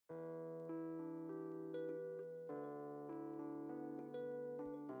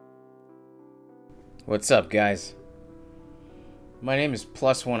What's up, guys? My name is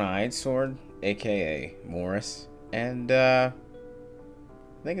Plus One Eyed Sword, aka Morris, and I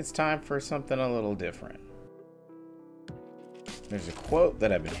think it's time for something a little different. There's a quote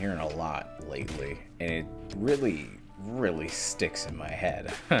that I've been hearing a lot lately, and it really sticks in my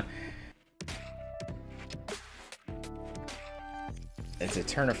head. It's a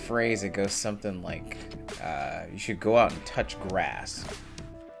turn of phrase that goes something like, you should go out and touch grass.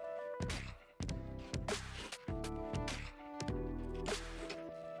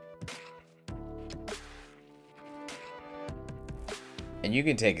 And you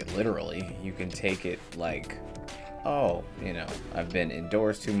can take it literally. You can take it like, oh, I've been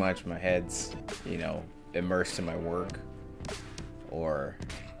indoors too much. My head's, immersed in my work. Or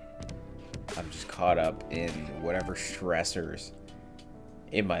I'm just caught up in whatever stressors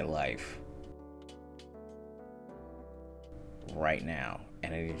in my life right now.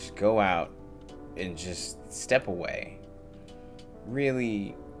 And I just go out and just step away.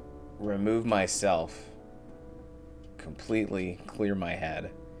 Really remove myself completely, clear my head,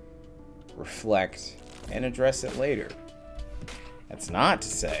 reflect, and address it later. That's not to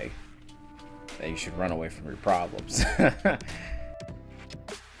say that you should run away from your problems.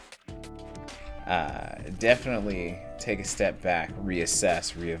 Definitely take a step back,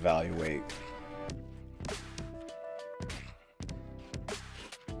 reassess, reevaluate.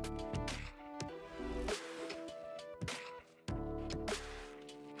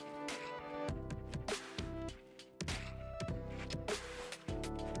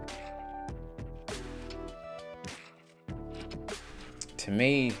 To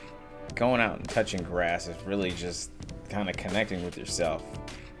me, going out and touching grass is really just kind of connecting with yourself.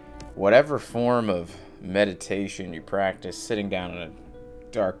 Whatever form of meditation you practice, sitting down in a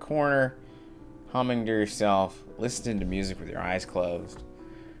dark corner, humming to yourself, listening to music with your eyes closed,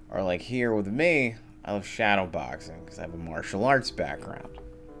 or like here with me, I love shadow boxing because I have a martial arts background.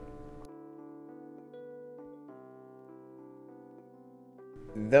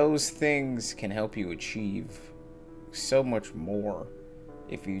 Those things can help you achieve so much more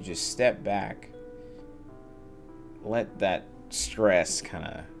if you just step back, let that stress kind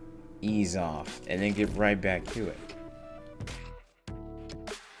of ease off, and then get right back to it.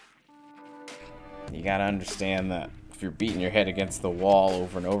 You gotta understand that if you're beating your head against the wall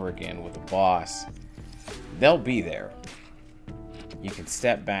over and over again with a boss, they'll be there. You can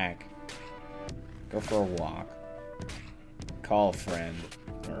step back, go for a walk, call a friend,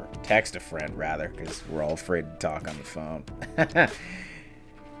 or text a friend rather, because we're all afraid to talk on the phone.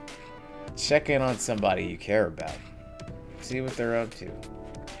 Check in on somebody you care about. See what they're up to.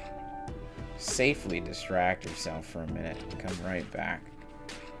 Safely distract yourself for a minute and come right back.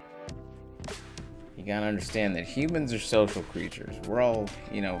 You gotta understand that humans are social creatures. We're all,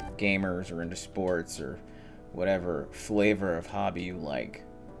 gamers or into sports or whatever flavor of hobby you like.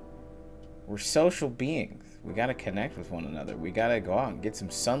 We're social beings. We gotta connect with one another. We gotta go out and get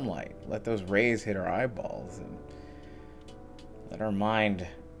some sunlight. Let those rays hit our eyeballs and let our mind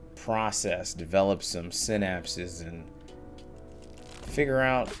process, develop some synapses, and figure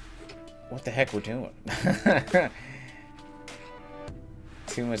out what the heck we're doing.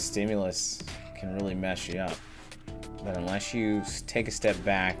 Too much stimulus can really mess you up. But unless you take a step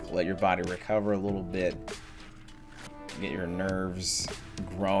back, let your body recover a little bit, get your nerves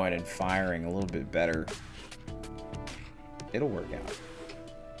growing and firing a little bit better, it'll work out.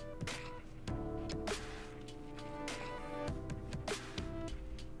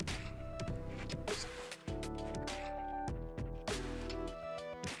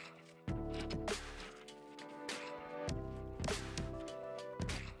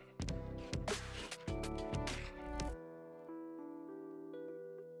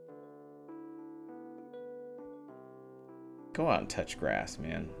 Go out and touch grass,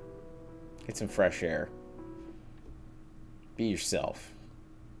 man. Get some fresh air. Be yourself.